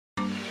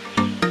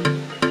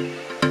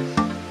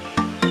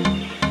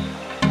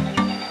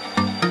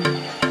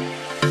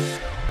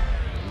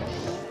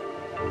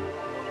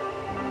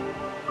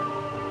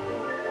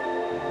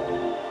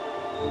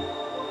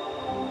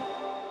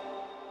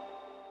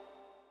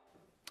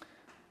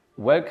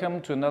Welcome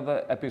to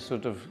another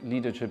episode of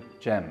Leadership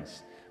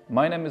Gems.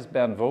 My name is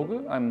Bernd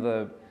Vogel. I'm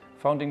the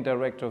founding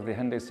director of the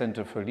Henley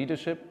Centre for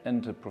Leadership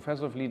and a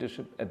professor of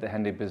leadership at the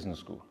Henley Business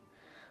School.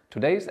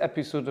 Today's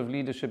episode of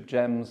Leadership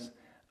Gems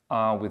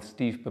are with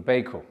Steve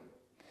Babaeko,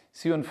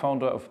 CEO and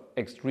founder of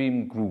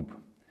Extreme Group,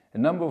 a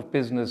number of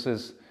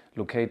businesses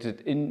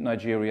located in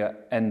Nigeria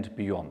and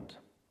beyond.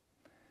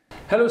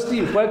 Hello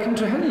Steve, welcome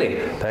to Henley.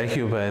 Thank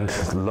you, Bernd.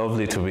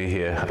 Lovely to be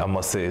here. I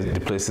must say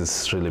the place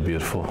is really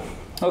beautiful.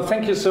 Oh,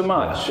 thank you so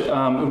much. It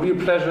will be a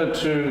pleasure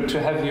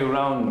to have you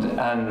around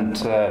and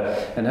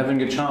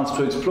having a chance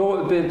to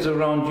explore a bit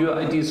around your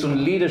ideas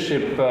on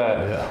leadership,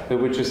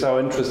 which is our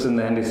interest in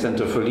the Henley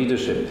Centre for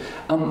Leadership.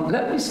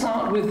 Let me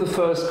start with the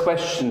first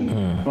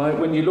question. Right?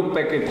 When you look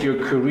back at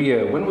your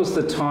career, when was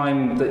the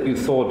time that you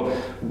thought,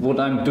 what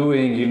I'm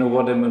doing,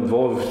 what I'm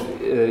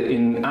involved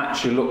in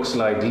actually looks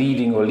like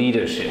leading or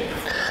leadership?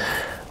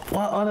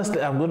 Well, honestly,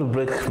 I'm going to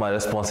break my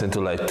response into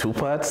like two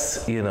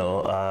parts.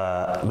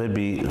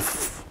 Maybe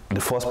the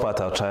first part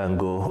I'll try and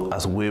go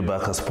as way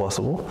back as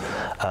possible.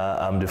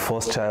 I'm the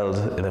first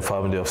child in a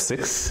family of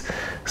 6.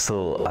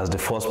 So as the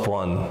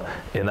firstborn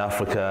in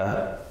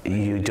Africa,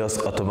 you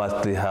just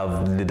automatically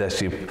have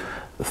leadership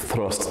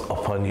thrust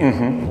upon you,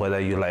 whether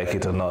you like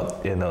it or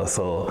not,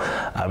 So,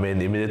 I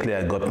mean, immediately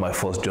I got my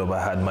first job, I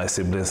had my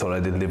siblings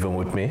already living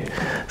with me.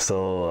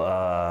 So,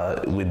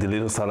 with the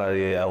little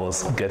salary I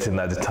was getting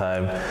at the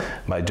time,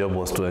 my job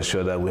was to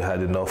ensure that we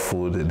had enough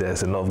food,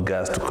 there's enough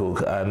gas to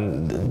cook,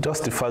 and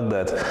just the fact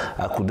that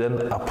I could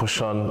then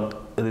apportion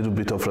a little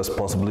bit of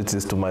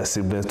responsibilities to my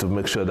siblings to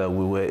make sure that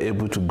we were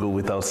able to go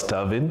without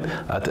starving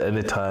at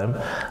any time.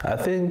 I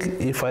think,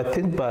 if I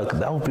think back,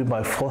 that would be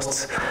my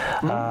first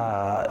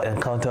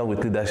encounter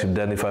with leadership.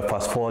 Then if I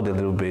fast forward a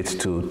little bit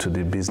to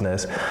the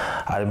business,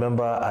 I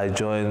remember I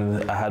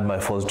had my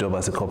first job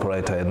as a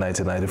copywriter in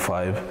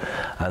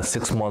 1995, and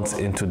 6 months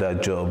into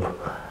that job,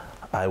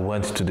 I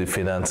went to the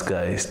finance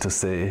guys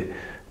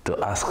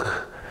to ask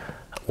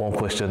one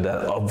question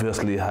that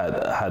obviously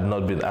had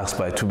not been asked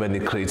by too many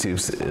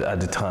creatives at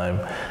the time.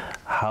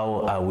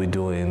 How are we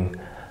doing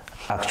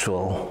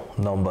actual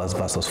numbers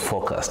versus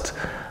forecast?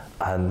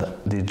 And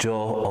the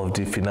jaw of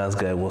the finance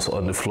guy was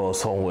on the floor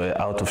somewhere,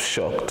 out of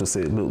shock, to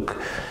say, look,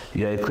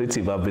 you're a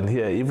creative, I've been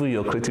here. Even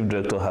your creative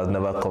director has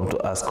never come to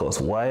ask us.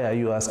 Why are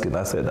you asking?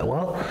 I said,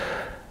 well,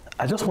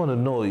 I just want to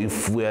know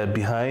if we're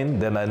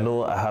behind, then I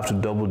know I have to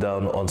double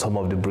down on some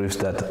of the briefs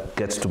that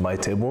gets to my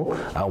table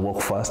and work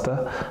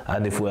faster.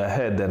 And if we're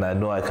ahead, then I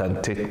know I can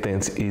take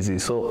things easy.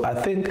 So I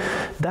think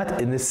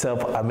that in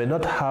itself, I may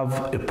not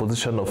have a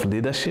position of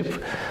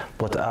leadership,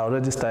 but I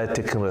already started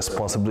taking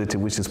responsibility,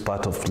 which is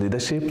part of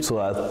leadership. So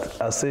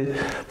I'll say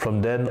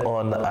from then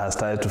on, I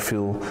started to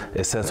feel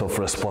a sense of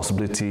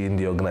responsibility in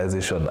the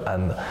organization.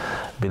 And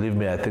believe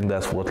me, I think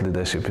that's what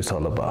leadership is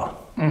all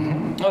about.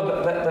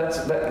 Oh,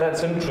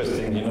 that's interesting.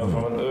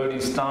 From an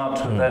early start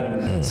to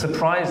then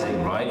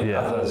surprising, right? Yeah.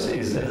 Others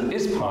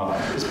is part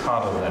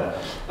of that.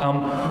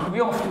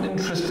 We're often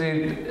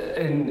interested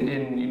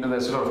in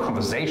there's a lot of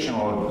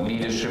conversational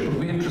leadership.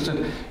 We're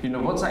interested,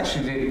 what's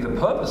actually the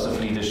purpose of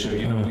leadership?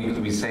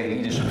 We say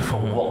leadership for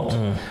what,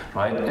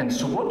 right? And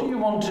so, what do you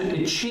want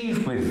to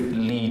achieve with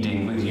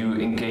leading, with you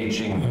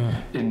engaging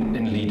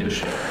in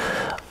leadership?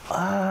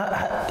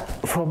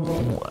 From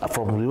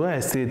the way I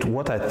see it,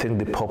 what I think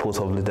the purpose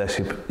of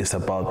leadership is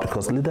about,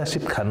 because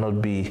leadership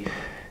cannot be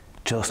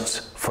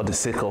just for the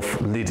sake of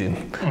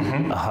leading.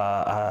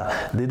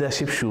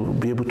 Leadership should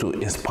be able to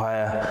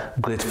inspire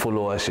great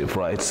followership,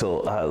 right?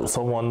 So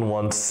someone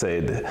once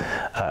said,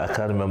 I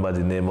can't remember the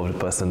name of the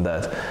person,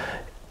 that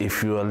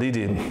if you are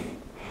leading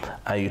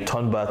and you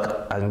turn back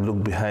and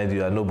look behind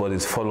you and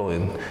nobody's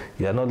following,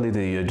 you're not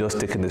leading, you're just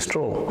taking a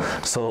stroll.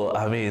 So,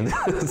 I mean,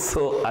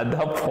 so at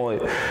that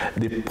point,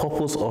 the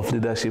purpose of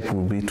leadership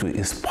will be to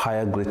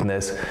inspire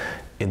greatness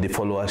in the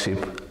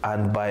followership,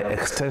 and by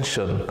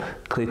extension,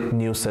 create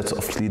new sets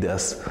of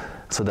leaders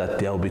so that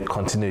there will be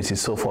continuity.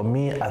 So for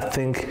me, I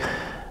think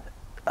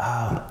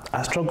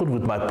I struggled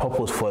with my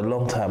purpose for a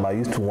long time. I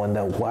used to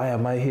wonder, why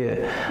am I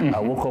here? I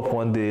woke up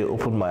one day,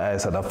 opened my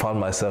eyes, and I found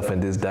myself in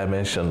this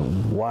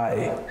dimension.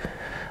 Why?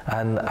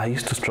 And I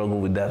used to struggle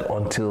with that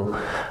until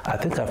I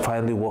think I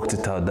finally worked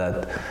it out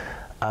that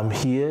I'm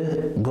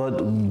here, God,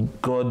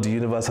 the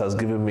universe has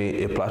given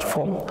me a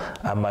platform,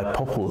 and my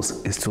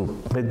purpose is to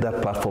make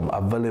that platform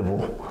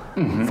available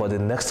for the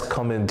next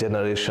coming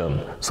generation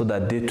so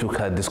that they too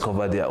can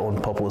discover their own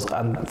purpose.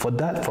 And from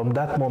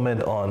that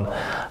moment on,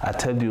 I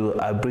tell you,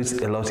 I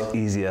breathe a lot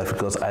easier,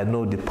 because I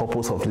know the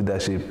purpose of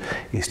leadership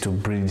is to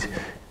breed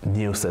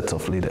new sets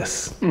of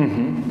leaders.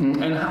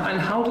 And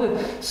how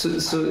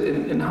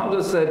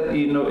does that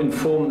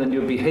inform then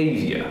your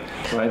behavior,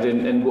 right?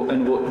 And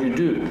what you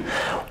do?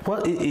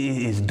 Well,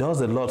 it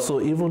does a lot.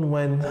 So even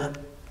when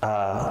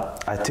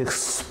I take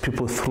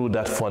people through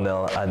that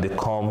funnel and they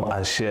come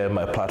and share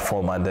my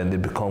platform and then they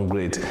become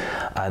great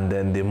and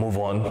then they move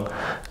on,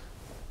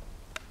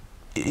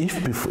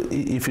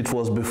 if it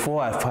was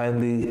before I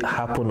finally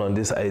happened on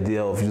this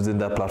idea of using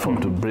that platform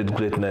to breed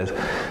greatness,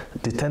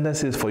 the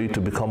tendency is for you to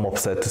become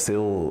upset, to say,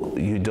 oh,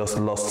 you just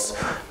lost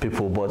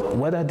people. But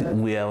whether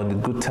we are on a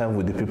good time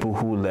with the people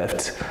who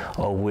left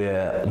or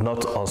we're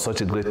not on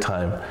such a great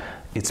time,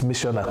 it's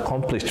mission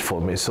accomplished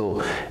for me.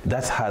 So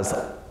that has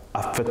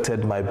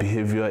affected my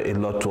behavior a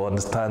lot, to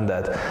understand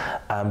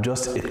that I'm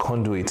just a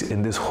conduit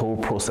in this whole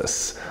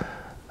process.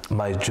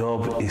 My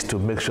job is to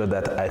make sure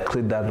that I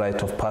create that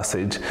rite of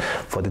passage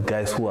for the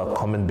guys who are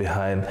coming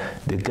behind.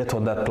 They get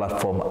on that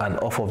platform, and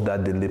off of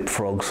that they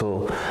leapfrog.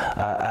 So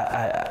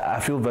I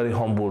feel very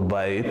humbled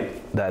by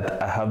it,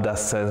 that I have that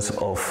sense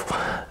of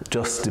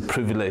just the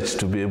privilege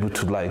to be able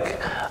to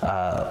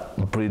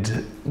breed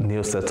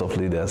new sets of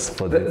leaders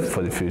for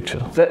the future.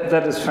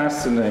 That is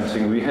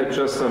fascinating. We had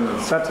just on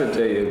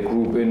Saturday a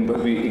group in, but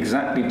we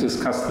exactly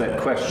discussed that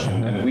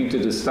question, and we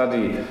did a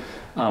study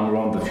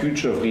around the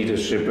future of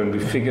leadership, and we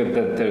figured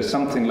that there's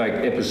something like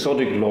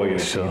episodic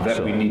loyalty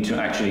we need to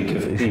actually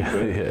give people,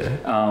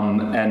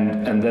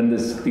 and then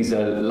these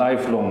are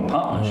lifelong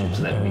partnerships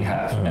that we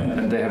have,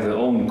 and they have their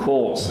own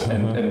course,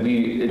 and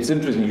it's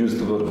interesting you use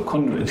the word of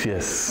conduit.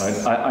 Yes,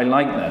 right? I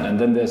like that. And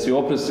then there's the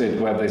opposite,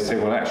 where they say,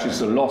 well, actually it's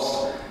a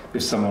loss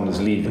if someone is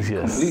leaving.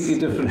 Yes. Completely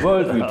different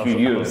worldview to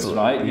use,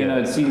 right? You know,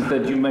 it seems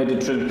that you made a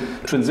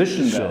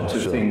transition there to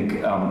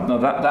think, no,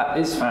 that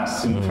is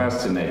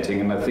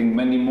fascinating, and I think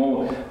many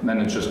more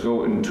managers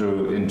go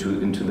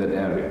into that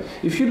area.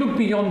 If you look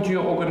beyond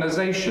your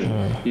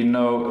organization, you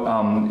know,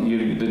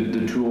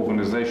 the two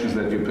organizations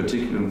that you're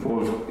particularly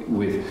involved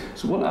with,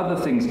 so what other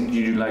things do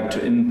you like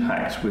to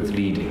impact with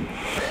leading?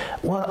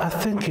 Well, I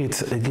think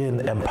it's,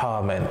 again,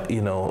 empowerment,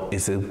 you know,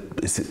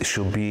 it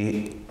should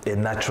be a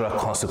natural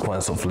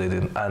consequence of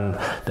leading. And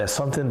there's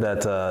something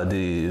that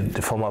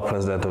the former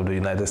president of the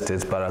United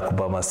States, Barack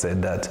Obama,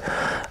 said, that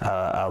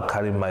I'll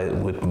carry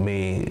with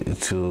me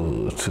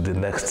to the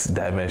next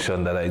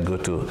dimension that I go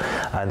to.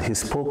 And he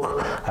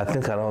spoke, I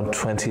think, around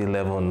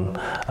 2011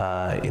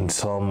 in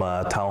some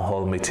town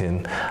hall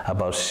meeting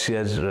about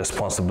shared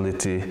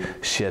responsibility,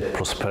 shared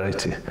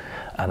prosperity.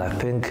 And I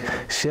think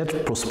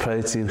shared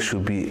prosperity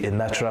should be a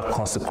natural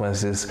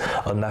consequence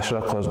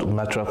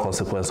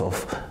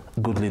of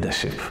good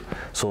leadership.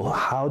 So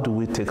how do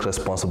we take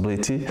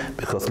responsibility?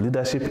 Because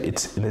leadership,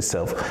 it's in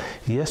itself.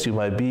 Yes, you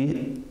might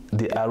be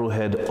the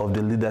arrowhead of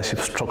the leadership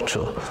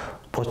structure,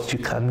 but you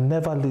can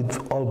never lead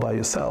all by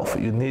yourself.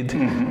 You need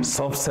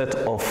some set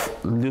of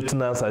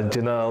lieutenants and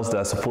generals that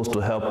are supposed to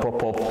help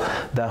prop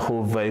up that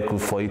whole vehicle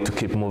for you to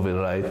keep moving,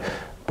 right?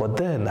 But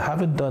then,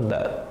 having done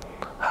that,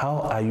 how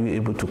are you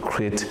able to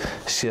create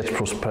shared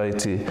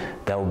prosperity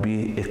that will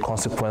be a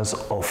consequence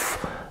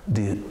of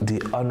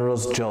the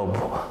onerous job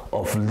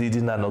of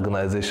leading an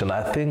organization?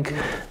 I think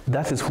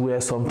that is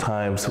where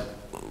sometimes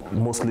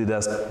most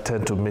leaders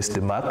tend to miss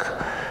the mark,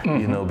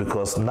 you know,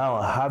 because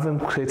now, having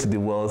created the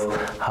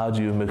wealth, how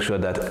do you make sure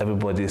that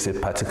everybody is a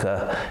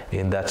partaker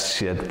in that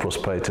shared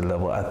prosperity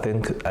level? I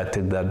think I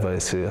take that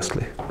very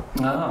seriously.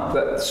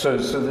 So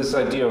this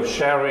idea of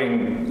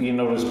sharing, you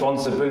know,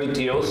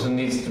 responsibility also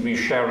needs to be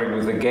sharing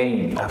with the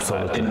gain.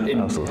 Absolutely.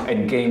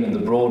 And gain in the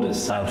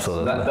broadest sense.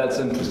 Absolutely. That's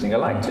interesting. I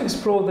like to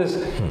explore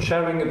this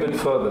sharing a bit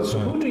further. So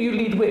who do you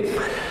lead with?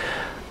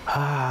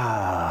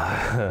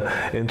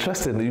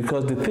 Interesting,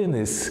 because the thing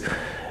is,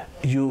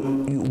 you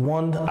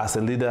one, as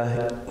a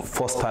leader,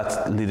 first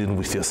start leading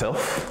with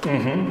yourself,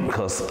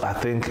 because I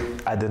think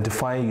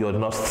identifying your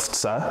North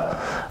Star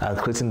and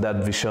creating that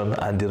vision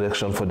and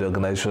direction for the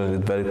organization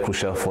is very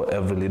crucial for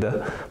every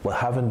leader. But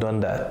having done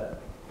that,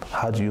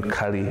 how do you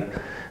carry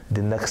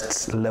the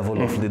next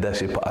level of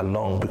leadership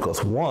along?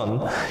 Because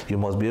one, you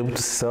must be able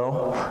to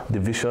sell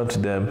the vision to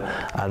them,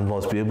 and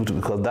must be able to,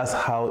 because that's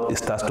how it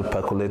starts to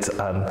percolate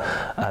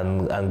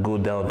and go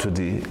down to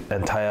the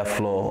entire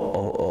floor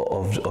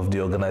of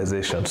the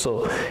organization.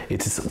 So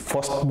it is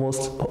first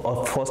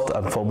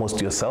and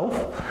foremost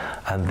yourself,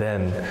 and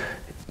then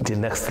the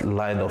next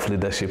line of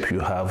leadership you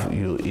have,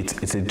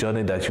 it's a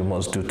journey that you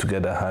must do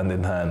together, hand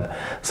in hand,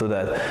 so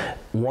that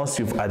once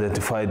you've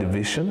identified the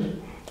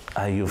vision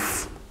and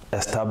you've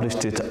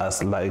established it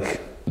as like,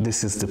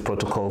 this is the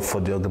protocol for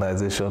the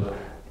organization,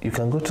 you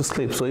can go to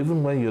sleep. So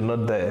even when you're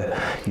not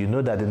there, you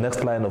know that the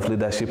next line of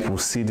leadership will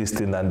see this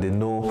thing and they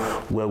know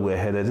where we're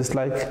headed. It's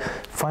like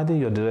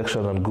finding your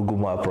direction on Google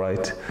Map,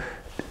 right?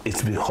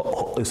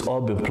 It's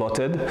all been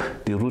plotted,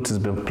 the route has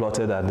been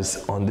plotted, and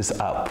it's on this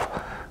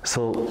app.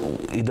 So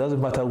it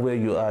doesn't matter where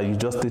you are, you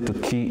just need to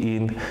key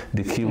in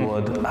the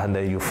keyword and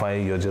then you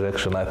find your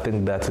direction. I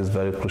think that is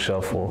very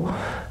crucial for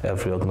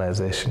every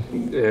organization.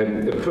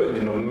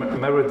 You know,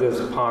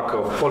 Meredith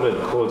Parker Follett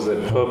calls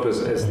that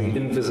purpose as the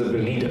invisible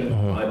leader.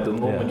 Right? The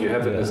moment you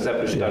have an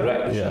established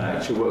direction, it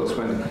actually works.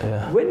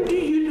 When do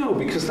you know?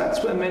 Because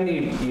that's where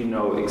many, you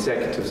know,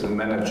 executives and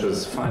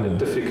managers find it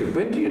difficult.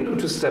 When do you know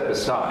to step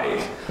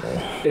aside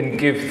and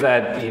give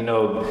that, you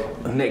know,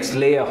 next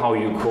layer, how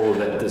you call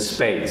that, the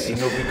space, you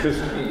know, because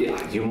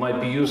you might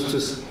be used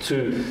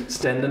to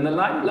stand in the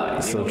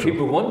limelight. You know,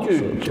 people want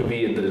you to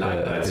be in the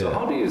limelight. So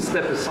how do you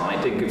step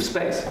aside and give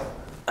space?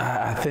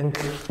 I think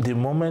the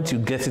moment you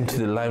get into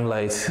the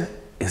limelight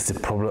is the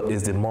problem.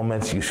 Is the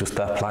moment you should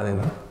start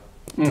planning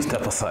to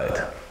step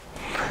aside,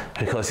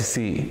 because you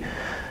see,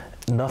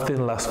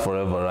 nothing lasts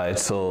forever, right?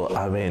 So,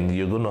 I mean,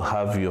 you're going to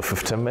have your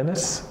 15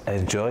 minutes,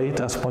 enjoy it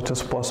as much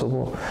as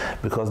possible,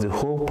 because the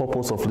whole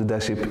purpose of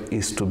leadership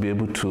is to be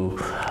able to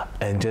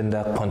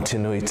engender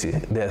continuity.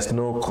 There's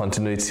no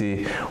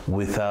continuity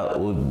without,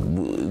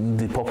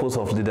 the purpose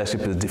of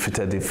leadership is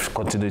defeated if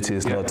continuity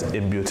is not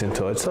inbuilt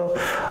into it. So,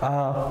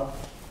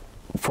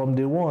 from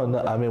day one,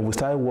 I mean, we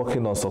started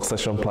working on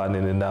succession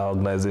planning in our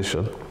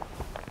organization,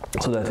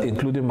 so that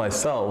including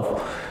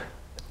myself,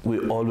 we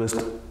always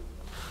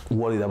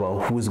worried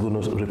about who is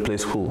going to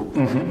replace who.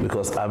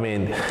 Because, I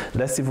mean,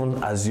 let's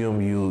even assume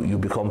you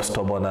become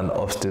stubborn and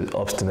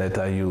obstinate,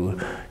 and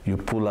you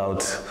pull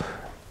out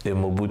a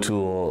Mobutu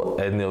or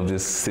any of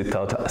these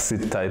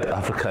sit-tight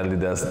African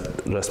leaders,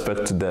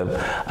 respect to them,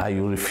 and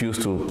you refuse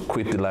to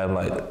quit the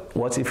limelight.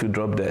 What if you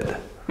drop dead?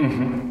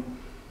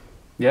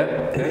 Yeah,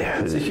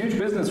 it's a huge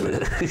business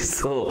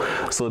risk.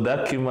 So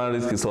that human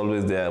risk is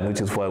always there,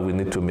 which is why we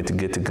need to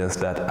mitigate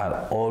against that and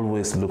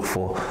always look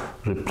for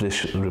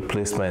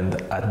replacement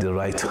at the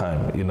right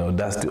time. You know,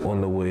 that's the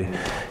only way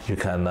you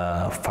can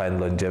find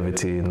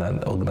longevity in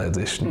an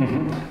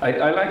organization.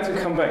 I like to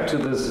come back to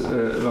this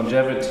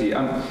longevity.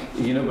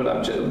 You know, but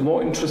I'm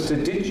more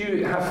interested. Did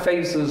you have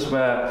phases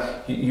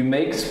where you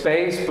make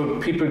space,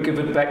 but people give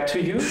it back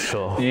to you?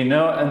 Sure. You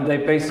know, and they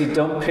basically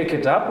don't pick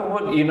it up, or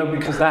what? You know,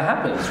 because that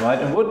happens, right?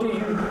 And what do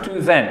you do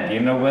then?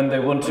 You know, when they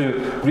want to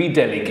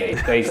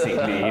redelegate,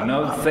 basically, you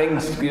know,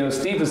 things. You know,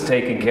 Steve is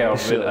taking care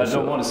of it. I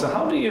don't want to. So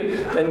how do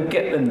you then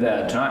get them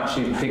there to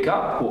actually pick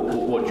up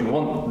what you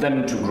want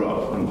them to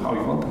grow and how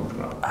you want them to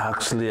grow?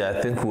 Actually,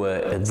 I think we're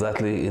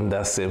exactly in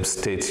that same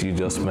state you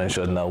just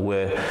mentioned now,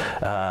 where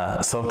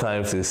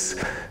sometimes it's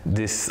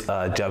this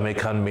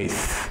Jamaican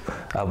myth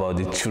about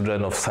the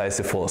children of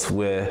Sisyphus,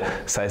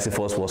 where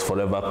Sisyphus was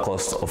forever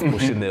cursed of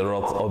pushing a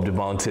rock up the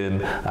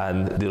mountain,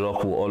 and the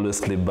rock will always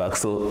slip back.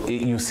 So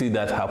you see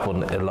that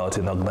happen a lot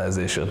in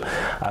organization.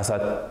 As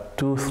at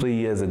 2-3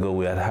 years ago,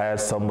 we had hired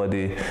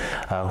somebody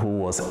who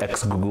was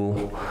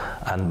ex-Google,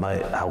 and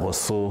I was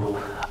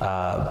so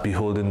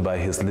beholden by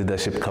his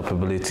leadership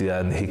capability,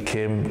 and he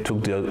came,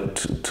 took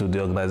to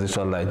the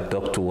organization like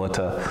duck to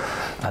water,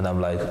 and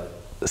I'm like,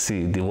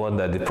 see, the one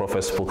that the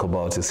prophet spoke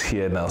about is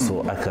here now,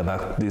 so I can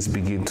at least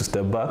begin to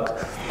step back.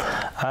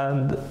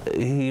 And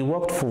he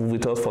worked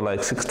with us for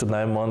like 6 to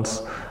 9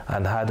 months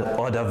and had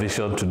other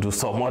vision to do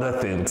some other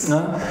things.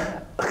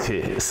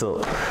 Okay,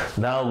 so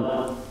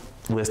now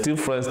we're still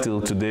friends till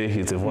today.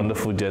 He's a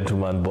wonderful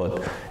gentleman,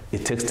 but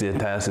it takes the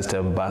entire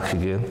system back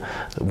again.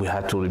 We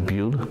had to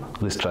rebuild,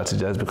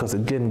 re-strategize, because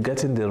again,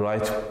 getting the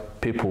right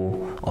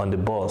people on the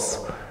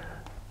bus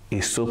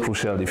is so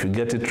crucial. If you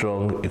get it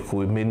wrong, it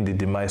could mean the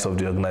demise of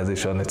the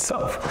organization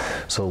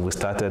itself. So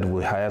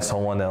we hired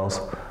someone else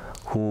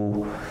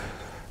who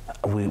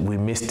we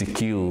missed the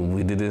cue.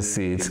 We didn't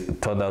see it.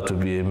 It turned out to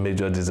be a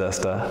major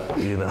disaster,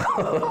 you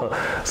know.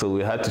 So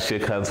we had to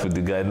shake hands with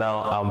the guy.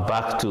 Now I'm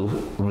back to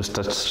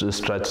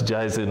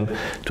strategizing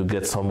to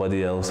get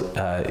somebody else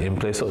in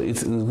place. So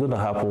it's going to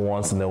happen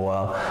once in a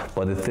while.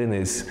 But the thing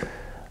is,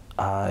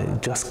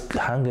 just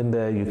hang in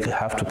there. You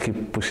have to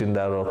keep pushing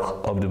that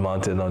rock up the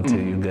mountain until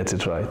you get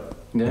it right.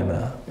 Yeah, you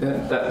know?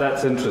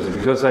 That's interesting,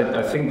 because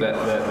I think that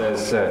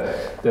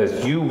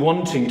there's you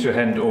wanting to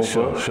hand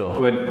over, sure.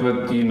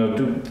 But you know,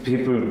 do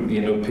people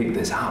pick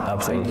this up?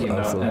 Absolutely, right? You know?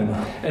 absolutely.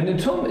 And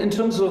in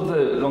terms of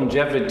the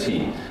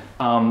longevity.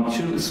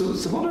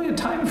 So what are your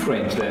time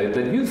frames there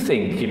that you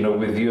think,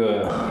 with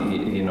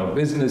your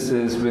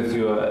businesses, with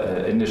your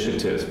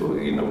initiatives,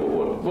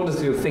 what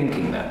is your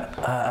thinking there?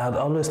 I'd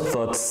always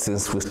thought,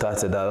 since we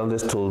started, I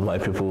always told my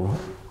people,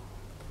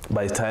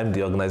 by the time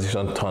the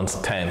organization turns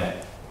 10,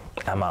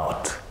 I'm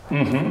out.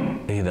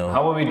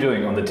 How are we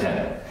doing on the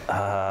 10?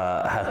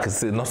 I could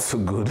say not so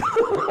good.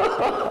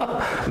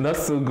 Not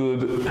so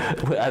good.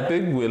 I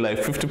think we're like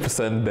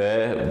 50%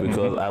 there,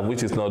 because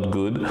which is not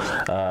good.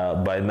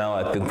 By now,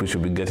 I think we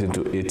should be getting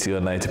to 80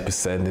 or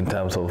 90% in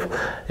terms of,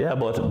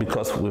 but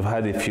because we've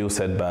had a few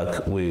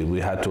setbacks, we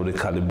had to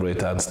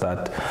recalibrate and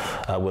start.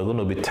 We're going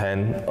to be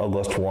 10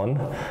 August 1.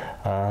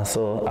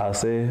 So I'll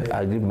say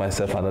I give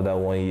myself another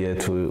 1 year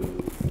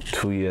to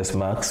 2 years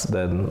max,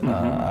 then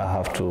I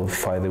have to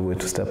find a way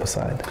to step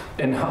aside.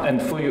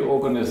 And for your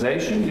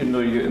organization,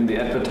 you're in the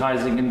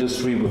advertising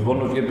industry with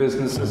one of your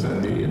businesses,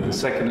 and the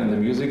second in the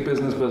music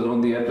business, but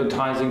on the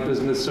advertising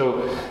business.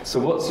 So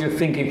what's your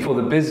thinking for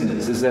the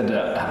business? Is that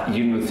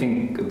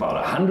think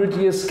about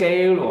 100-year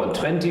scale or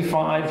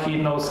 25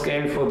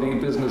 scale for the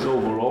business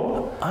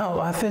overall?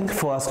 I think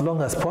for as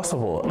long as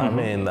possible. I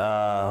mean,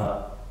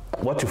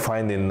 what you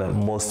find in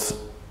most,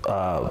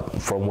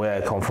 from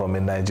where I come from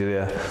in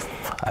Nigeria,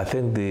 I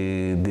think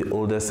the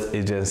oldest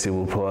agency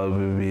will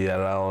probably be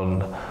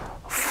around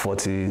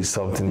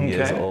 40-something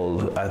years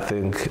old. I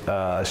think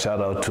shout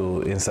out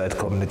to Inside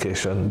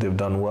Communication, they've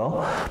done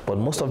well. But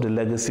most of the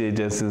legacy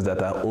agencies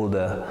that are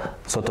older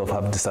sort of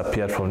have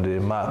disappeared from the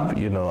map,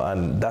 you know,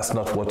 and that's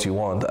not what you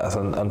want. As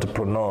an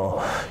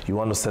entrepreneur, you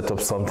want to set up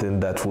something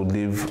that will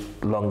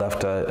live long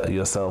after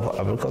yourself.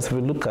 I mean, because if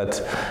you look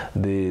at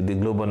the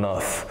global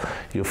north,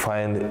 you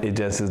find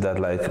agencies that are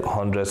like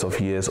hundreds of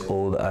years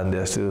old and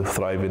they're still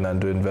thriving and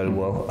doing very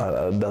well.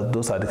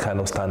 Those are the kind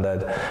of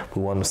standard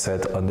we want to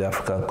set on the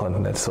African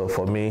continent. So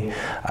for me,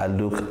 I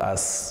look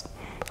as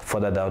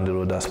further down the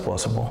road as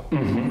possible.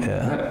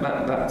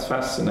 That's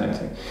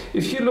fascinating.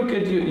 If you look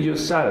at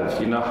yourself,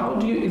 you know, how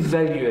do you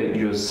evaluate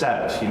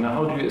yourself? You know,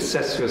 how do you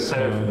assess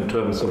yourself in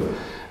terms of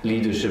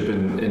leadership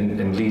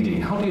and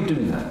leading? How do you do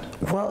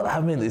that? Well,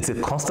 I mean, it's a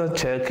constant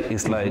check.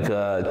 It's like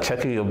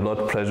checking your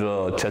blood pressure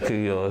or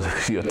checking your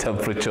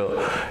temperature.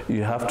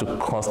 You have to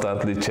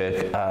constantly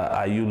check,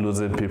 are you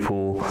losing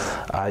people?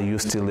 Are you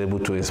still able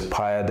to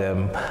inspire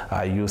them?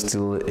 Are you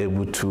still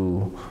able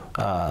to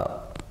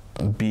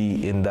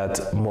be in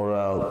that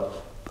moral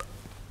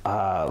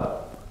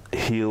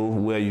hill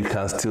where you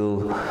can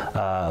still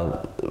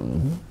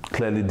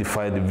clearly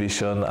define the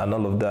vision and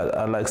all of that?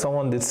 And like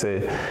someone did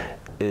say,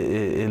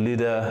 a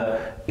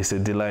leader is a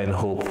dealer in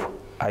hope.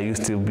 Are you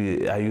still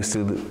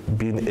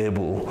being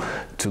able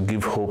to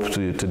give hope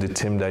to the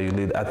team that you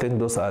lead? I think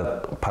those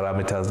are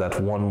parameters that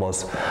one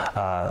must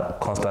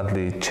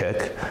constantly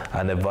check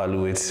and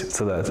evaluate,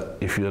 so that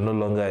if you're no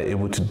longer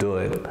able to do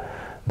it,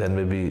 then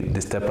maybe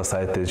the step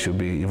aside thing should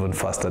be even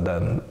faster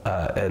than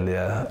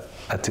earlier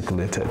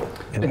articulated.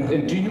 You know?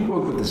 And do you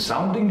work with the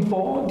sounding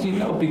board, you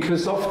know,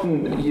 because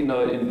often, you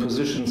know, in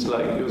positions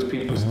like yours,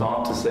 people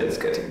start to say it's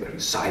getting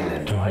very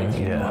silent, right,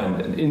 you know,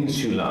 and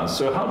insular.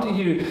 So how do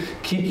you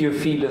keep your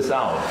feelers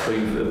out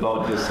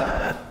about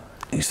yourself?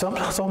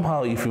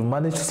 Somehow, if you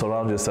manage to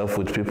surround yourself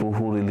with people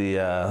who really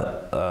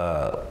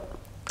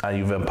and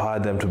you've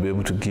empowered them to be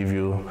able to give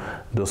you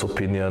those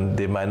opinions,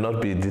 they might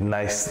not be the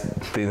nice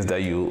things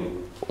that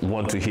you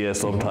want to hear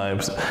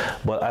sometimes,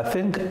 but I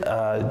think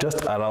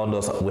just around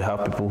us we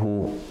have people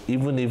who,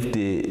 even if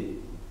they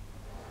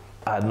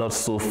are not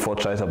so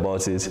forthright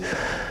about it,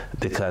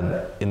 they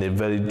can, in a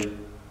very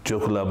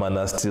jocular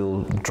manner,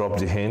 still drop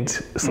the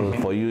hint. So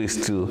for you,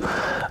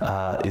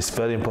 it's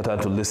very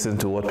important to listen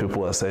to what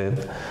people are saying,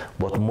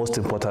 but most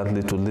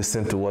importantly to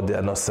listen to what they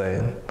are not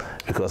saying.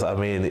 Because I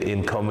mean,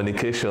 in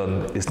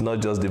communication, it's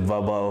not just the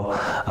verbal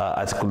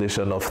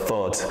articulation of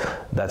thought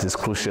that is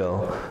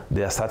crucial.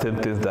 There are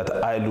certain things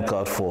that I look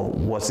out for: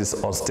 what is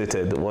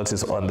unstated, what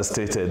is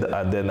understated,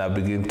 and then I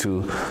begin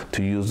to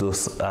use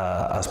those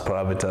as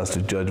parameters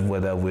to judge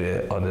whether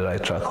we're on the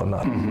right track or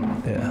not.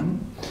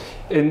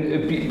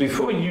 And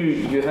before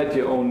you had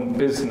your own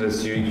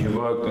business, you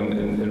worked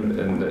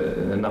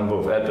in a number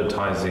of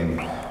advertising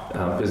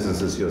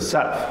businesses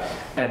yourself.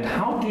 And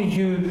how do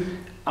you,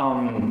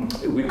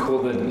 we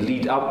call that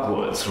lead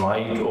upwards,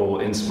 right?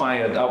 Or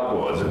inspired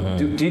upwards.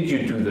 Did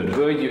you do that?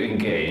 Were you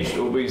engaged?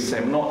 Or were you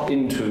saying, not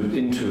into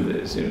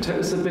this? You know, tell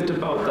us a bit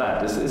about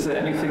that. Is there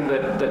anything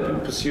that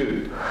you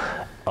pursued?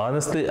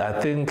 Honestly, I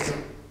think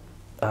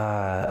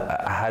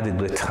I had a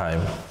great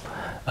time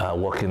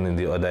working in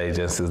the other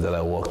agencies that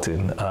I worked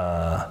in.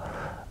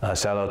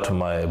 Shout out to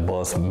my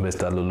boss,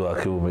 Mr. Lulu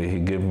Akiwumi. He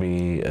gave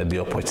me the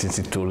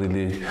opportunity to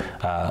really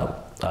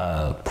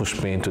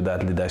push me into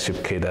that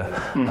leadership cadre.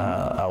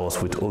 I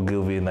was with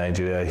Ogilvy in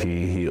Nigeria.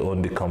 He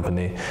owned the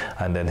company,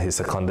 and then he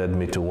seconded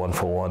me to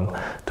 141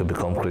 to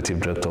become creative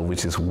director,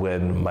 which is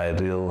when my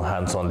real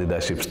hands-on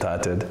leadership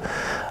started.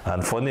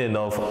 And funny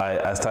enough,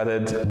 I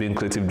started being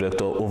creative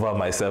director over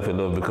myself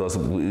alone, because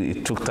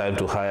it took time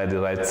to hire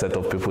the right set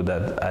of people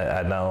that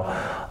I now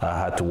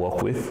had to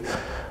work with.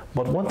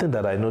 But one thing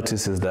that I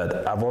noticed is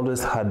that I've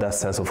always had that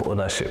sense of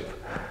ownership.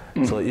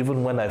 So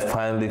even when I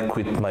finally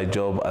quit my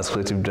job as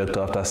creative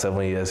director after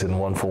 7 years in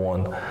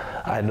 141,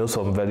 I know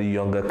some very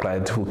younger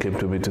clients who came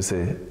to me to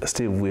say,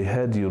 Steve, we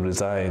heard you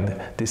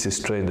resigned. This is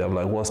strange. I'm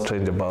like, what's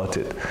strange about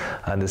it?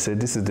 And they said,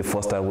 this is the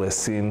first time we're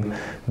seeing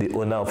the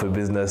owner of a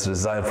business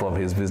resign from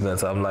his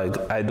business. I'm like,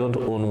 I don't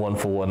own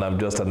 141. I'm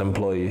just an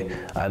employee.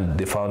 And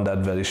they found that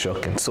very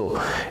shocking.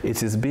 So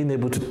it is being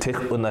able to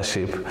take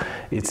ownership.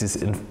 It is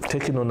in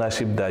taking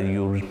ownership that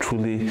you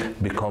truly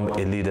become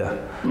a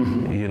leader.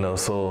 You know,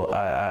 so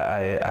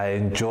I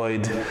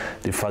enjoyed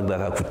the fact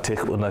that I could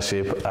take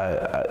ownership.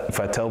 If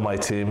I tell my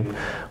team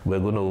we're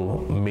going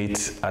to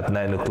meet at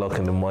 9 o'clock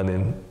in the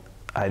morning,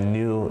 I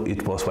knew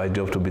it was my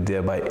job to be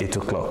there by 8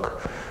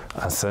 o'clock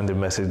and send a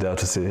message out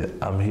to say,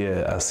 I'm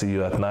here, I'll see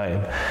you at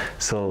 9.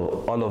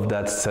 So all of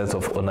that sense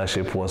of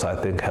ownership was,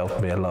 I think, helped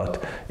me a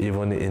lot,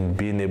 even in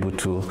being able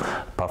to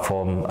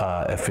perform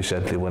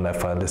efficiently when I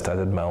finally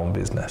started my own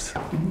business.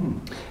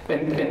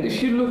 And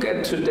if you look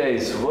at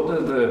today's, what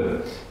are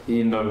the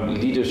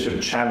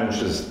leadership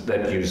challenges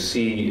that you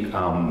see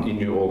in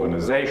your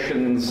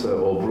organizations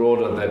or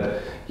broader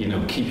that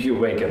keep you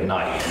awake at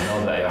night?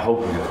 That I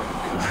hope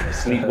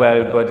sleep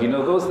well, but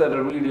those that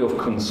are really of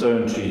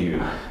concern to you,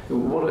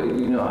 what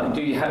are,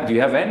 do you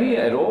have any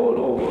at all,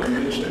 or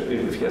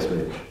if yes,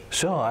 please?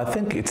 Sure, I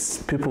think it's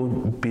people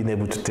being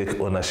able to take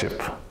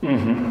ownership.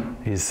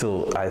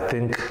 So I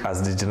think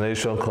as the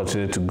generation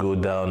continue to go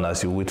down,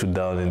 as you whittle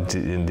down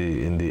in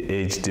the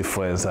age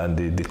difference and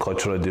the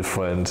cultural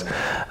difference,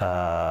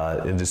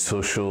 in the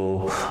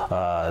social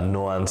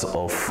nuance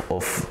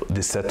of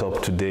the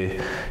setup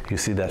today, you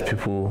see that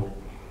people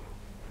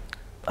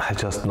are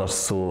just not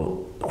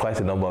so. Quite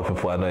a number of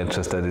people are not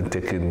interested in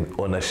taking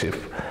ownership.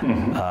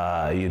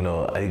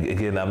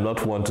 Again, I'm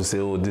not one to say,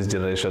 oh, this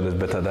generation is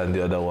better than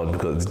the other one,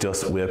 because it's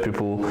just we're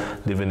people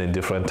living in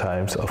different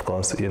times, of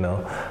course, and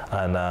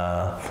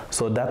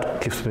so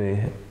that keeps me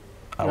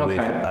awake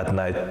at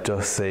night,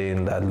 just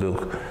saying that,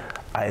 look,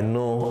 I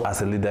know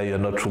as a leader you're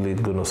not truly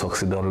going to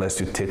succeed unless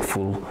you take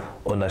full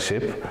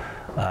ownership,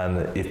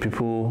 and if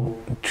people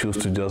choose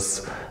to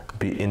just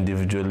be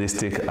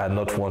individualistic and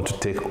not want to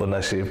take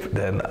ownership,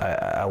 then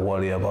I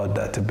worry about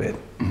that a bit.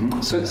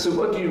 So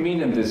what do you mean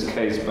in this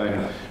case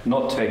by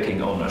not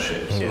taking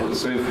ownership?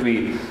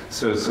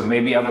 So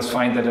maybe others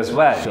find that as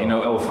well,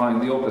 or find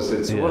the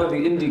opposite. So what are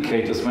the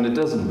indicators when it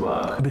doesn't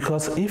work?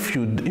 Because if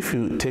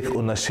you take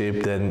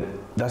ownership, then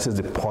that is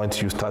the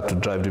point you start to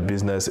drive the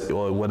business,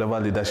 or whatever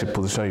leadership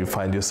position you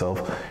find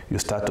yourself, you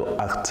start to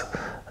act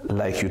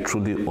like you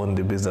truly own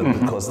the business.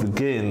 Because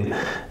again,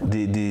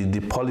 the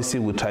policy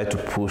we try to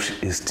push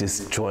is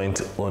this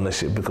joint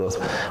ownership,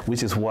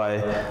 which is why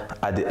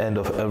at the end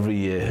of every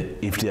year,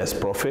 if there's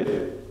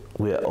profit,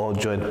 we are all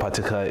joint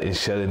particular in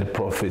sharing the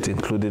profit,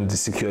 including the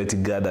security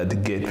guard at the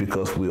gate,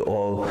 because we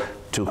all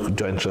took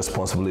joint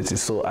responsibility.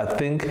 So I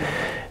think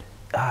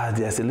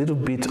there's a little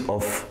bit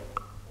of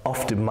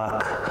off the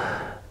mark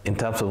in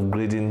terms of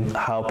grading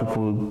how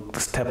people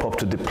step up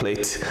to the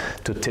plate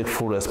to take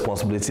full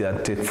responsibility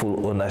and take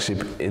full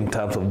ownership in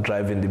terms of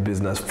driving the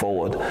business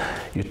forward.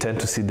 You tend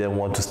to see them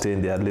want to stay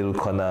in their little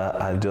corner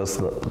and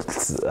just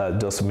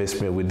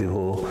miss me with the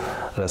whole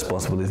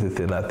responsibility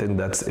thing. I think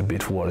that's a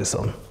bit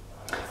worrisome.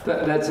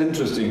 That's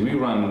interesting. We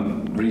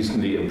ran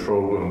recently a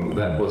program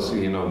that was,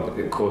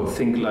 called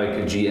Think Like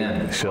a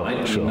GM,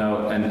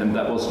 right? And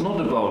that was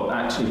not about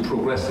actually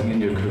progressing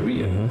in your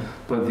career,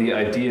 but the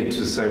idea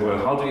to say, well,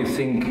 how do you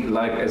think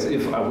like as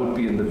if I would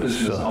be in the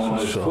business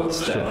owner's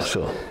footsteps?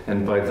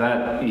 And by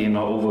that,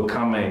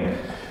 overcoming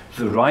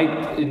the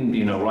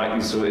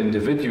rightly so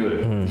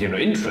individual,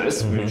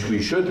 interests, which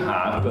we should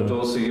have, but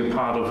also you're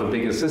part of a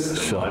bigger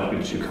system, right,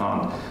 which you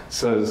can't.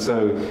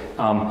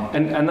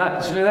 And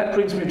that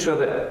brings me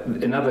to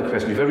another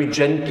question. We very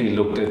gently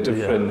looked at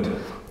different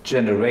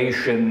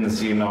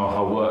generations,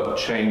 how work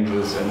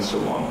changes and so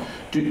on.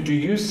 Do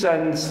you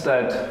sense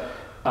that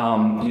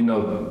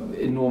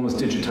enormous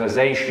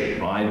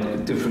digitization,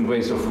 right? Different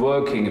ways of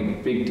working,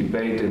 a big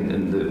debate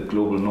in the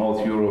global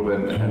North,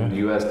 Europe and the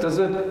US. Does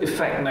it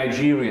affect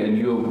Nigeria in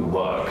your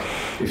work,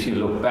 if you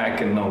look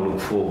back and now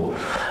look forward?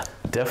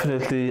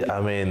 Definitely.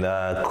 I mean,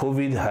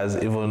 COVID has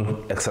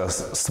even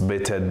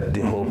exacerbated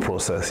the whole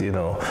process,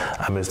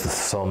 amidst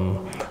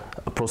some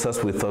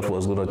process we thought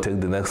was going to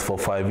take the next 4 or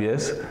 5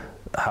 years.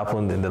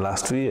 Happened in the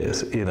last 2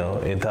 years,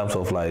 in terms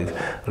of like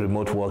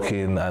remote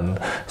working, and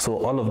so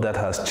all of that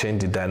has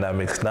changed the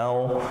dynamics.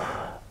 Now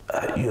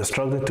you're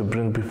struggling to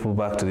bring people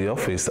back to the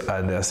office,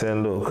 and they're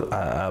saying, look,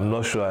 I'm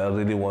not sure I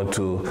really want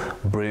to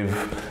brave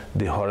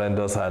the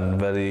horrendous and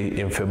very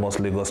infamous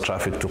Lagos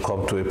traffic to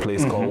come to a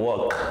place called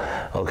work.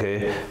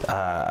 Okay,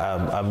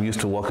 I'm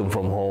used to working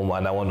from home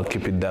and I want to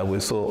keep it that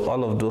way. So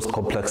all of those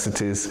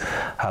complexities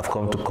have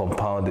come to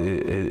compound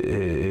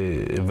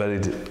a very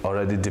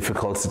already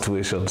difficult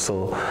situation.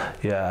 So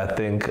yeah, I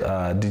think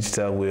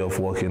digital way of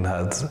working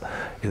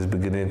is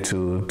beginning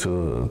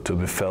to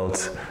be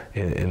felt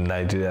in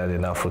Nigeria and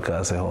in Africa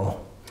as a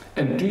whole.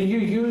 And do you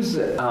use,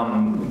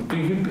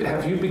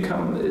 have you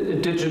become a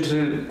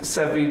digital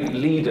savvy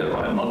leader,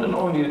 right? Not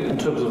only in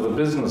terms of the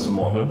business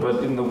model,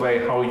 but in the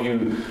way how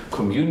you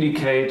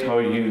communicate, how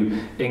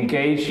you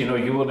engage,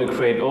 you want to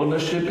create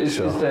ownership. Is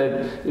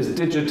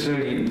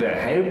digital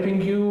there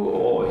helping you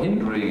or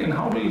hindering? And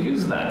how do you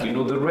use that?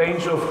 The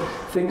range of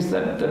things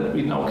that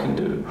we now can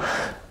do.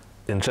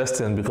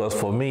 Interesting, because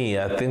for me,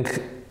 I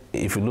think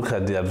if you look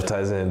at the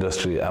advertising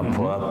industry, I'm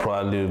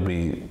probably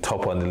be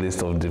top on the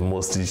list of the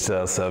most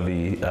digital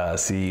savvy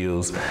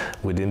CEOs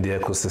within the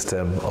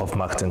ecosystem of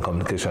marketing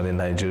communication in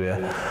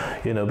Nigeria.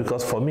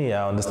 Because for me,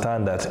 I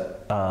understand that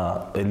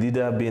a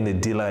leader being a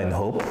dealer in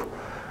hope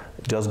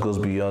just goes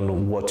beyond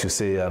what you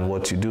say and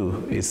what you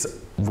do. It's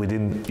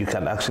within, you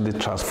can actually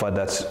transfer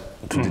that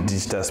to the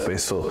digital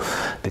space. So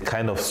the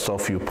kind of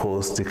stuff you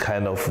post, the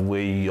kind of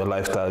way your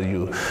lifestyle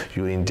you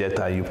inject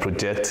and you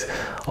project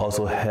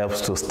also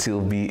helps to still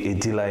be a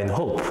dealer in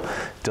hope,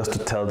 just to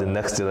tell the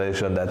next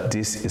generation that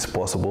this is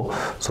possible.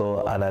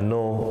 So, and I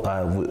know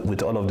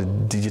with all of the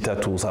digital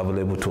tools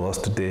available to us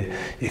today,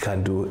 you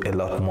can do a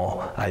lot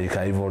more and you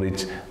can even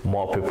reach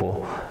more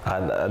people.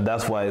 And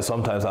that's why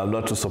sometimes I'm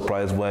not too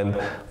surprised when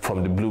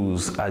from the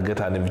blues I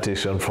get an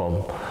invitation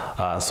from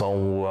someone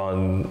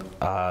someone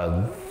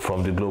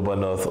from the global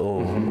north,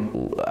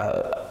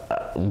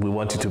 we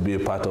want you to be a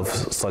part of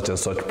such and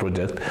such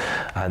project.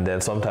 And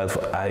then sometimes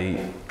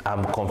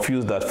I'm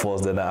confused at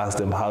first, then I ask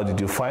them, how did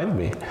you find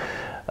me?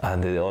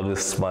 And they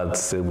always smart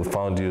say, we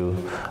found you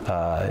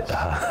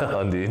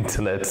on the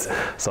internet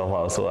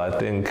somehow. So I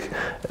think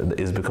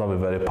it's become a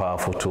very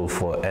powerful tool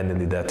for any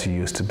leader to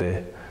use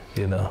today.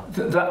 You know,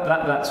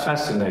 that's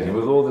fascinating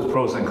with all the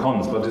pros and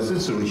cons, but this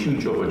is a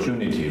huge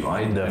opportunity,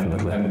 right?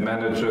 Definitely. And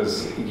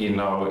managers, you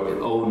know,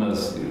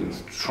 owners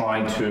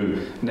try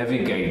to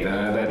navigate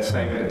at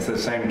the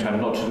same time,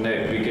 not to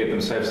navigate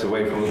themselves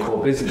away from the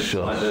core business.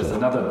 Sure, right? There's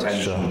another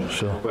tension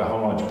where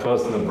how much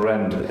personal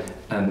brand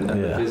and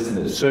the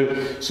business. So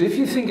if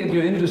you think at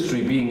your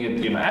industry, being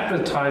it, you know,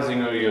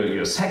 advertising or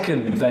your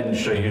second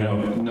venture, you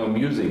know,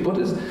 music,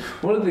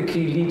 what are the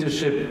key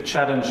leadership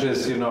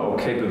challenges, you know, or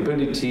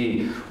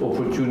capability,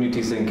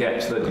 opportunities and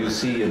gaps that you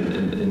see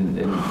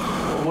in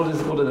what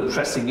are the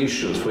pressing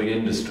issues for your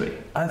industry?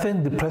 I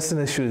think the pressing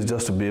issue is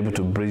just to be able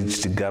to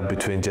bridge the gap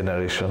between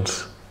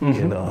generations.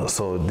 You know,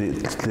 so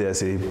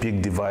there's a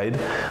big divide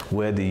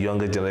where the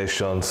younger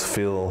generations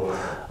feel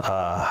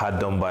hard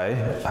done by,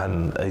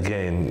 and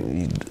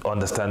again,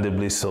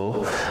 understandably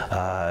so,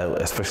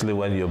 especially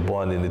when you're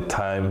born in the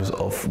times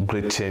of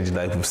great change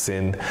like we've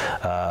seen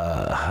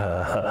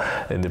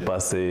in the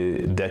past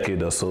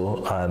decade or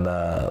so,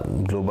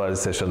 and global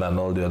recession and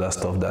all the other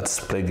stuff that's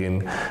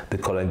plaguing the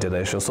current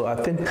generation. So I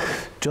think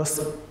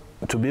just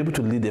to be able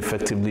to lead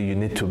effectively, you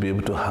need to be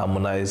able to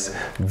harmonize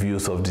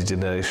views of the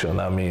generation.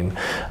 I mean,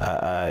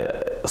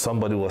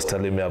 somebody was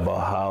telling me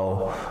about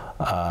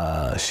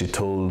how she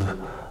told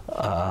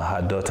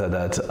her daughter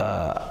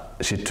that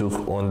she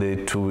took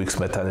only 2 weeks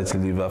maternity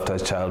leave after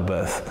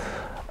childbirth,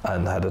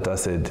 and her daughter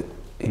said,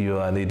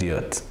 "You're an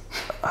idiot.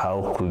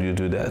 How could you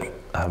do that?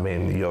 I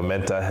mean, your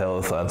mental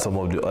health and some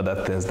of the other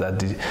things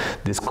that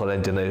this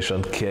current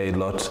generation care a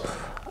lot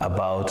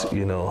about,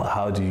 you know,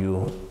 how do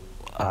you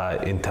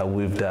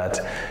interweave that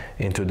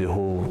into the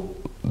whole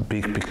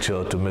big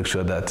picture to make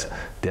sure that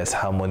there's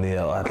harmony,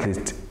 or at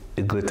least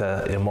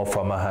a more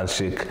firmer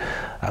handshake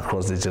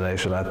across the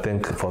generation. I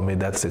think for me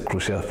that's a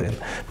crucial thing,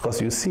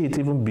 because you see it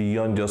even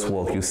beyond just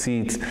work. You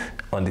see it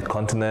on the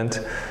continent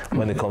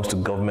when it comes to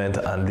government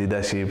and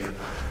leadership.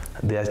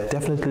 They are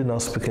definitely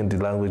not speaking the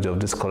language of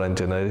this current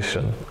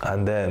generation.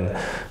 And then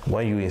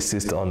when you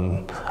insist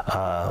on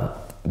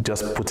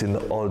just putting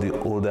all the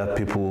older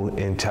people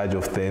in charge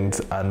of things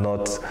and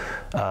not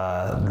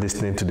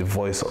listening to the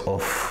voice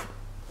of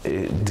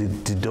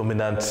the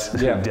dominant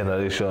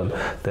generation,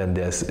 then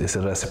it's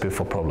a recipe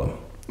for problem.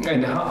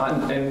 And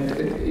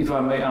if I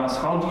may ask,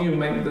 how do you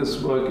make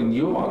this work in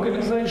your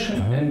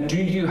organization? And do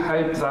you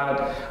help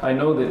that? I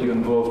know that you're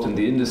involved in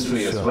the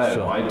industry as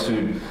well, right?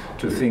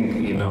 To think,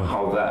 you know,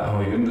 how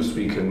your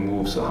industry can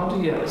move. So how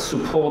do you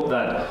support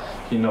that,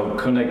 you know,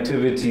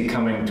 connectivity,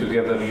 coming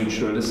together,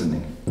 mutual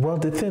listening? Well,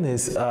 the thing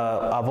is,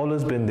 I've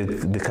always been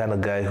the kind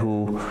of guy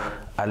who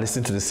I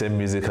listen to the same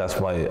music as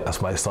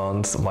my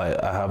sons.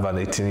 I have an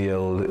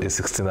 18-year-old, a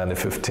 16, and a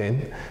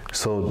 15.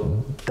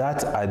 So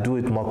that I do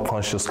it more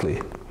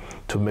consciously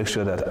to make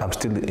sure that I'm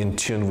still in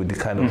tune with the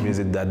kind of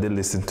music that they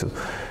listen to.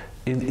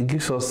 It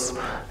gives us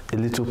a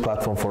little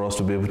platform for us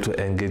to be able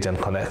to engage and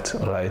connect,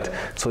 right?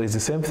 So it's the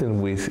same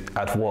thing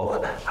at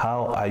work.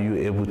 How are you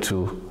able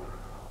to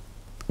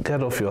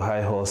get off your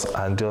high horse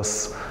and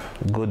just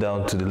go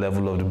down to the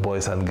level of the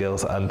boys and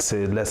girls and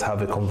say, let's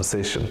have a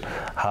conversation.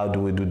 How do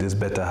we do this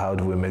better? How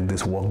do we make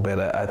this work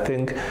better? I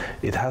think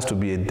it has to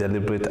be a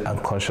deliberate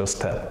and conscious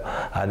step.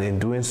 And in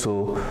doing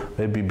so,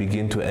 maybe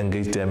begin to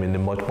engage them in a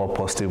much more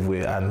positive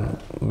way and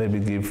maybe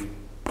give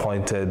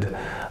pointed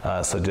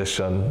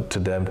suggestion to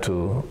them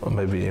to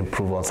maybe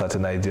improve on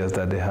certain ideas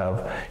that they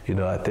have. You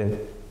know, I think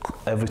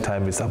every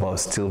time it's about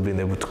still being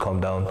able to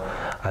come down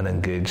and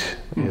engage,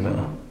 you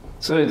know.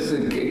 So it's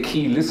a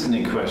key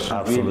listening question,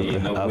 absolutely, really, you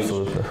know,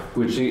 absolutely.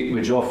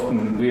 Which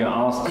often we are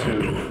asked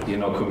to, you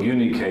know,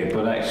 communicate,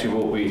 but actually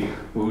what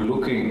we're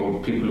looking, or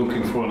people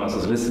looking for in us,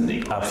 is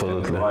listening.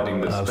 Absolutely. And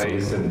providing the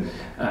space and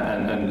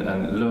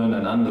learn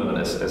and unlearn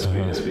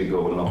as we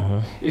go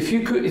along. If you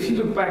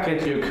look back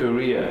at your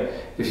career,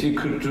 if you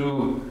could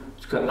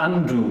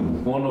undo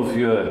one of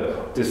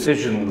your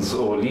decisions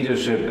or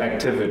leadership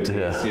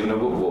activities, you know,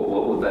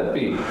 what would that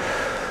be?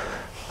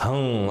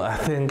 I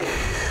think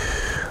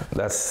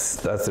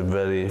that's a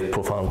very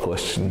profound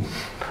question.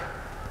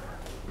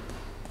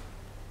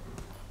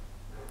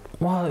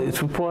 Well, it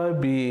will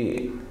probably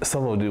be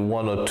some of the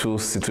 1 or 2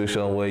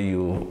 situations where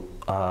you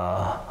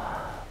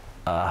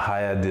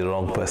hired the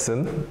wrong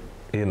person.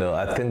 You know,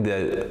 I think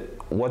that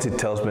what it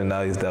tells me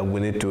now is that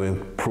we need to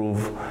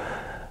improve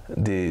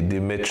the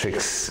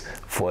metrics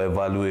for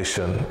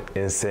evaluation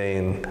in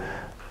saying,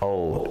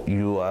 oh,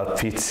 you are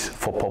fit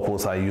for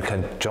purpose and you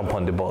can jump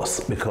on the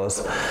bus.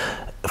 Because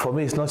for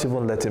me, it's not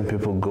even letting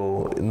people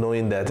go,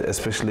 knowing that,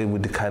 especially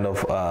with the kind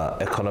of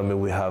economy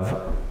we have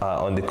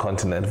on the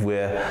continent,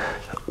 where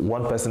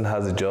one person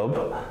has a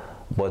job,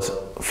 but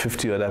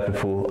 50 other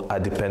people are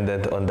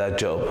dependent on that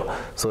job.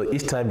 So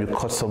each time you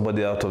cut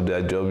somebody out of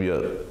their job,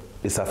 you're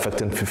it's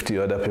affecting 50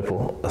 other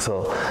people.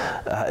 So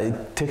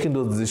taking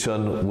those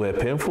decisions were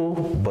painful,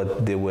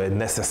 but they were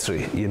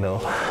necessary, you know.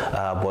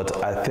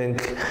 But I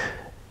think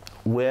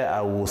where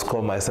I will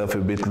score myself a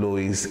bit low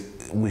is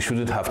we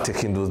shouldn't have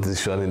taken those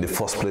decisions in the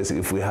first place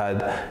if we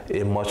had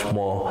a much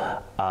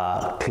more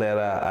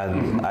clearer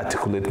and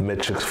articulate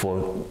metrics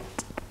for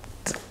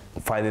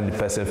finding the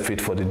person fit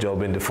for the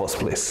job in the first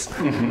place.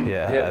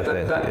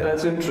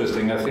 That's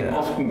interesting. I think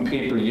often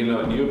people, you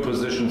know, new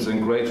positions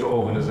in greater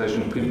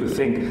organizations, people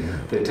think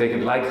they take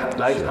it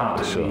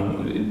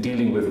lightheartedly,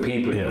 dealing with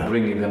people,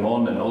 bringing them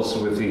on, and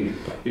also with the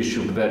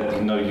issue that,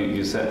 you know,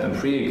 you set them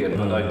free again.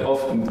 But I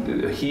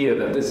often hear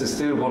that this is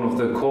still one of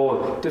the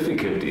core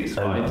difficulties,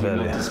 right? You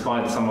know,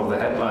 despite some of the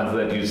headlines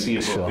that you see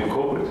about big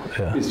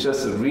corporate, it's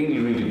just really,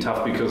 really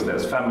tough because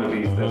there's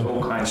families, there's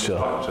all kinds of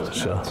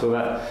structures. So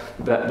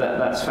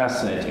that's fascinating.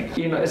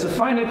 You know, as a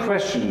final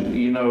question,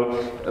 you know,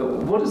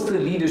 what is the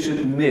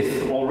leadership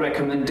myth or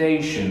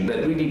recommendation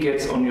that really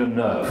gets on your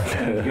nerve?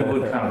 And you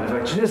would come, if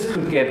I just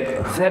could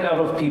get that out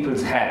of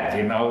people's head,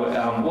 you know,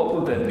 what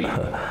would that be?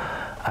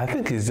 I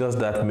think it's just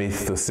that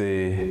myth to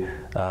say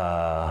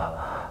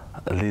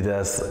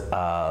leaders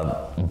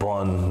are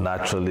born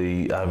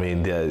naturally. I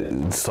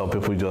mean, some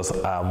people just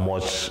are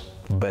much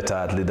better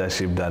at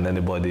leadership than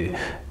anybody,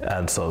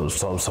 and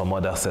some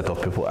other set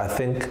of people. I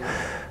think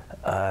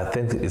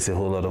it's a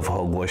whole lot of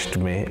hogwash to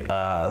me.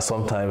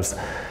 Sometimes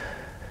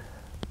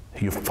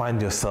you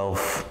find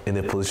yourself in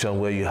a position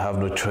where you have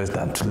no choice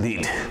than to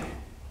lead.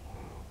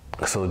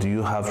 So do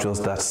you have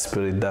just that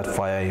spirit, that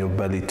fire in your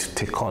belly to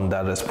take on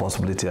that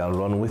responsibility and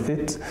run with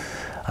it?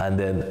 And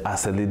then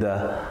as a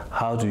leader,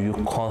 how do you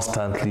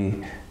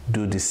constantly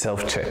do the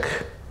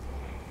self-check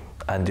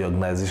and the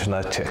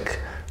organizational check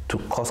to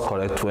course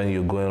correct when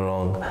you're going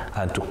wrong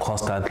and to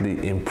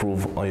constantly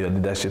improve on your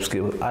leadership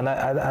skills? And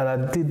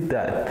I did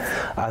that.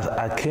 As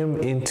I came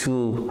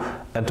into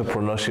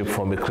entrepreneurship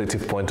from a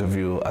creative point of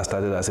view, I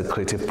started as a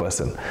creative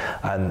person.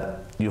 And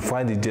you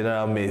find the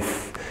general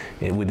myth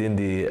within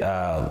the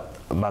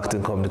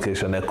marketing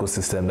communication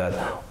ecosystem that,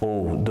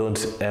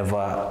 don't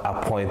ever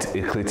appoint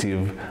a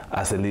creative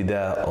as a leader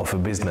of a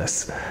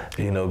business,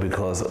 you know,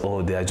 because,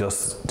 they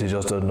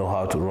just don't know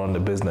how to run the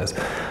business.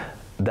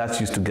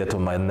 That used to get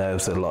on my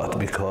nerves a lot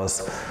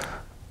because,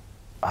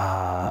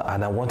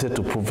 and I wanted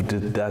to prove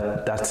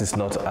that is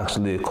not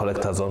actually a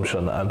correct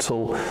assumption. And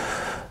so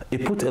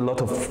it put a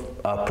lot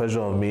of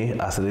pressure on me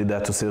as a leader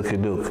to say, okay,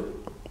 look,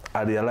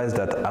 I realized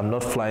that I'm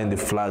not flying the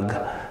flag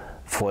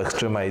for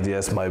extreme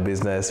ideas, my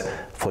business,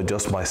 for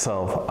just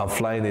myself. I'm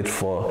flying it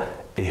for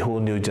a whole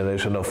new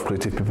generation of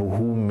creative people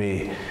who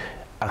may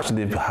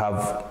actually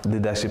have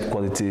leadership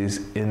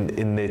qualities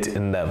innate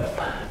in them.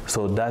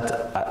 So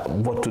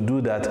to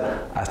do that,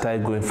 I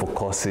started going for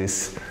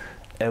courses.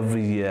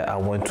 Every year I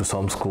went to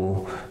some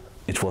school.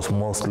 It was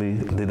mostly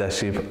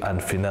leadership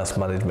and finance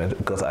management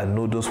because I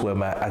know those were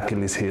my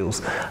Achilles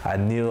heels. I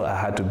knew I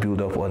had to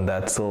build up on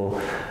that.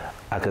 So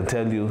I can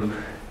tell you,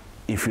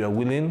 if you are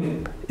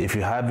willing, if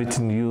you have it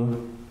in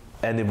you,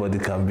 anybody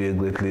can be a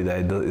great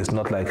leader. It's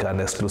not like an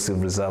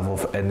exclusive reserve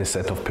of any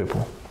set of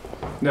people.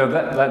 No,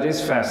 that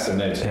is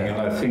fascinating, and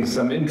I think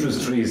some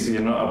industries, you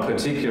know, are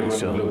particular when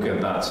you look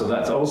at that. So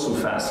that's also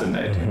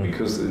fascinating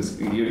because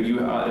you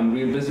are in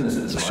real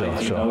businesses,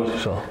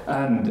 right?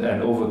 And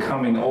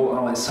overcoming all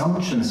our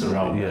assumptions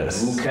around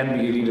who can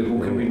be a leader, who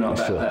can be not.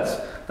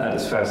 That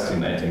is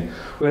fascinating.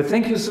 Well,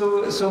 thank you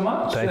so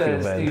much, Steve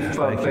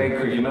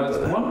Babaeko. You know,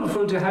 it's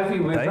wonderful to have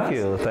you with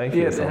us. Thank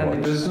you at the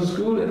Henley Business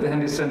School, at the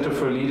Henley Centre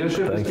for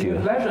Leadership. Thank you.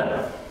 It's been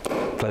a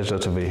pleasure. Pleasure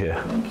to be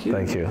here. Thank you.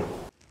 Thank you.